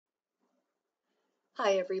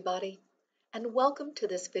Hi everybody, and welcome to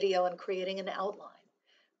this video on creating an outline,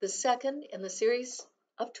 the second in the series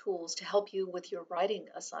of tools to help you with your writing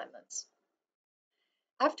assignments.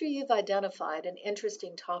 After you've identified an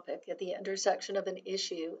interesting topic at the intersection of an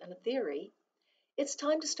issue and a theory, it's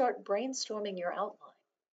time to start brainstorming your outline.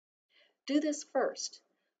 Do this first,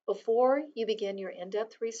 before you begin your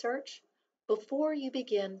in-depth research, before you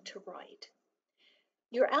begin to write.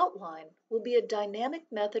 Your outline will be a dynamic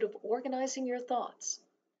method of organizing your thoughts.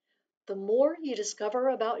 The more you discover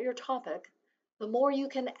about your topic, the more you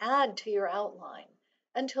can add to your outline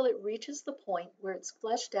until it reaches the point where it's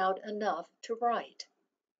fleshed out enough to write.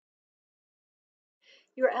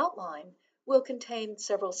 Your outline will contain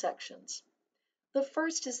several sections. The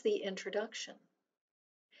first is the introduction.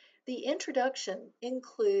 The introduction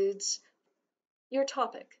includes your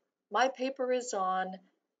topic. My paper is on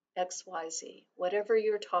XYZ, whatever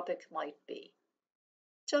your topic might be,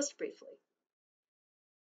 just briefly.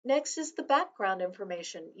 Next is the background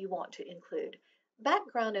information you want to include.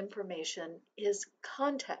 Background information is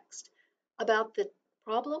context about the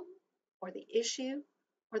problem or the issue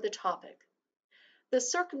or the topic. The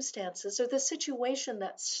circumstances or the situation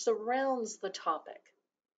that surrounds the topic.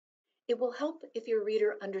 It will help if your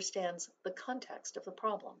reader understands the context of the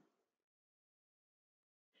problem.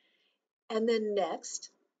 And then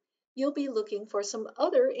next, you'll be looking for some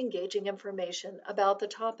other engaging information about the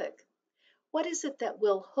topic. What is it that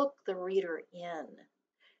will hook the reader in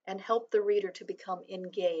and help the reader to become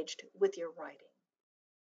engaged with your writing?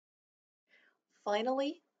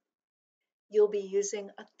 Finally, you'll be using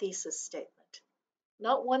a thesis statement.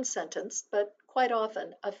 Not one sentence, but quite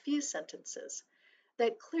often a few sentences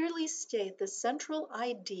that clearly state the central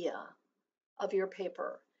idea of your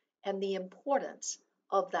paper and the importance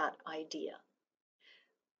of that idea.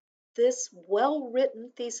 This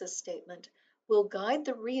well-written thesis statement will guide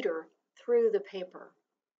the reader through the paper.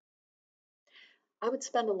 I would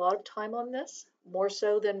spend a lot of time on this, more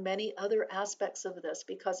so than many other aspects of this,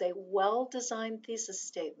 because a well-designed thesis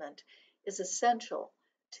statement is essential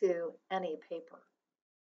to any paper.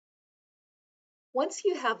 Once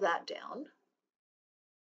you have that down,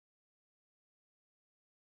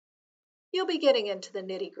 you'll be getting into the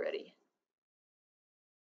nitty-gritty,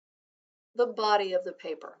 the body of the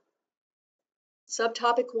paper.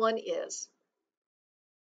 Subtopic 1 is,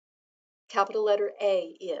 capital letter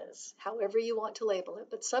A is, however you want to label it,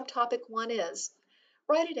 but subtopic 1 is,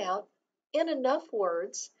 write it out in enough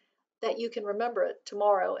words that you can remember it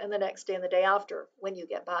tomorrow and the next day and the day after when you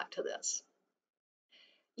get back to this.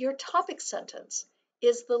 Your topic sentence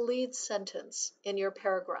is the lead sentence in your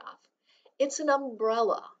paragraph. It's an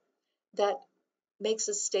umbrella that makes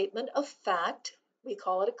a statement of fact, we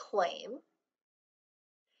call it a claim,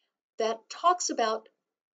 that talks about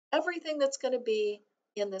everything that's going to be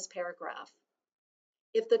in this paragraph.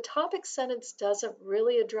 If the topic sentence doesn't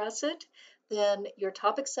really address it, then your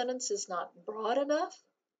topic sentence is not broad enough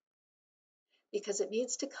because it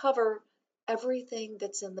needs to cover everything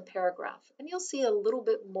that's in the paragraph. And you'll see a little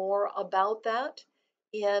bit more about that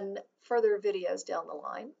in further videos down the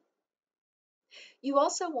line. You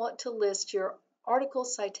also want to list your article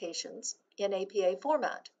citations in APA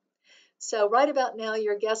format. So right about now,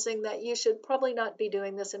 you're guessing that you should probably not be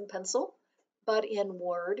doing this in pencil, but in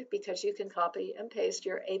Word, because you can copy and paste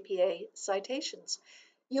your APA citations.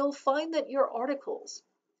 You'll find that your articles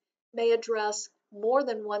may address more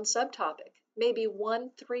than one subtopic, maybe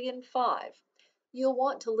 1, 3, and 5. You'll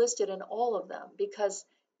want to list it in all of them because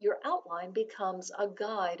your outline becomes a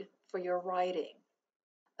guide for your writing.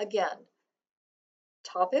 Again,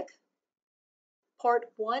 topic, part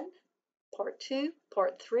 1, part 2,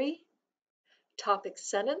 part 3, topic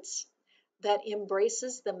sentence that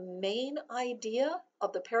embraces the main idea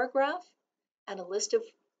of the paragraph, and a list of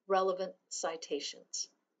relevant citations.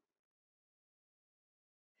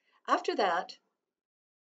 After that,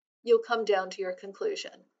 you'll come down to your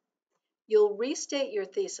conclusion. You'll restate your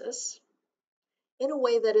thesis in a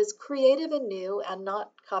way that is creative and new and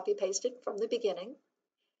not copy-pasted from the beginning.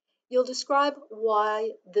 You'll describe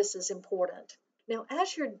why this is important. Now,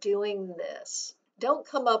 as you're doing this, don't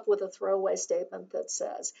come up with a throwaway statement that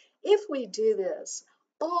says, if we do this,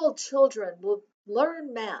 all children will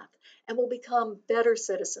learn math and will become better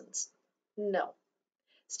citizens. No.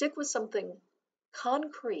 Stick with something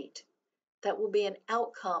concrete that will be an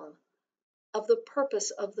outcome of the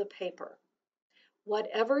purpose of the paper.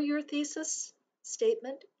 Whatever your thesis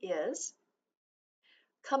statement is,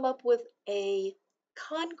 come up with a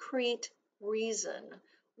concrete reason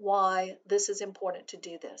why this is important to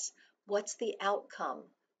do this. What's the outcome?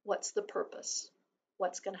 What's the purpose?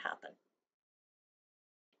 What's going to happen?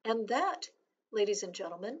 And that, ladies and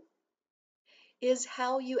gentlemen, is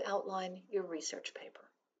how you outline your research paper.